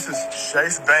This is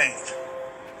Chase Bank.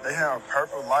 They have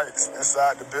purple lights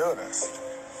inside the buildings.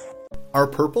 Are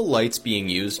purple lights being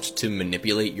used to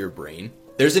manipulate your brain?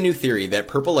 There's a new theory that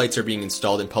purple lights are being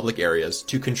installed in public areas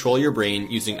to control your brain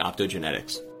using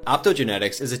optogenetics.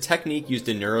 Optogenetics is a technique used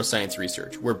in neuroscience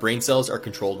research where brain cells are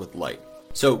controlled with light.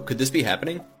 So, could this be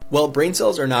happening? Well, brain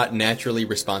cells are not naturally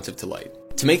responsive to light.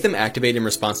 To make them activate in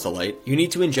response to light, you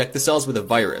need to inject the cells with a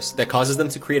virus that causes them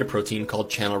to create a protein called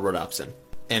channel rhodopsin.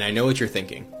 And I know what you're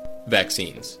thinking.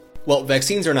 Vaccines. Well,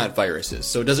 vaccines are not viruses,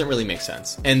 so it doesn't really make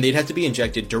sense, and they'd have to be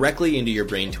injected directly into your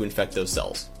brain to infect those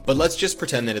cells. But let's just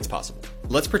pretend that it's possible.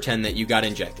 Let's pretend that you got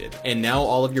injected, and now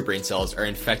all of your brain cells are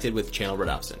infected with channel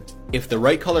rhodopsin. If the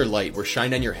right color light were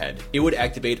shined on your head, it would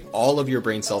activate all of your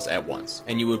brain cells at once,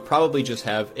 and you would probably just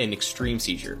have an extreme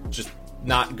seizure. Just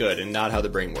not good and not how the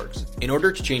brain works. In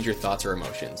order to change your thoughts or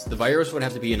emotions, the virus would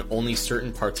have to be in only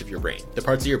certain parts of your brain, the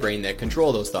parts of your brain that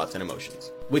control those thoughts and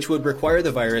emotions, which would require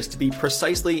the virus to be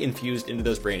precisely infused into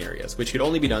those brain areas, which could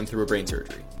only be done through a brain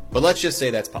surgery. But let's just say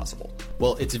that's possible.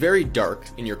 Well, it's very dark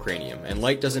in your cranium, and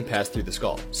light doesn't pass through the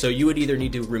skull, so you would either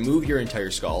need to remove your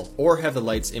entire skull or have the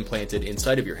lights implanted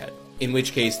inside of your head, in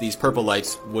which case these purple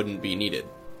lights wouldn't be needed.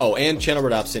 Oh, and channel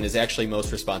rhodopsin is actually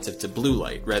most responsive to blue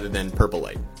light rather than purple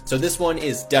light. So this one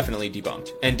is definitely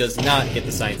debunked and does not get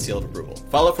the science seal of approval.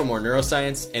 Follow for more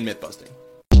neuroscience and myth busting.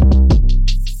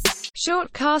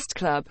 Shortcast Club.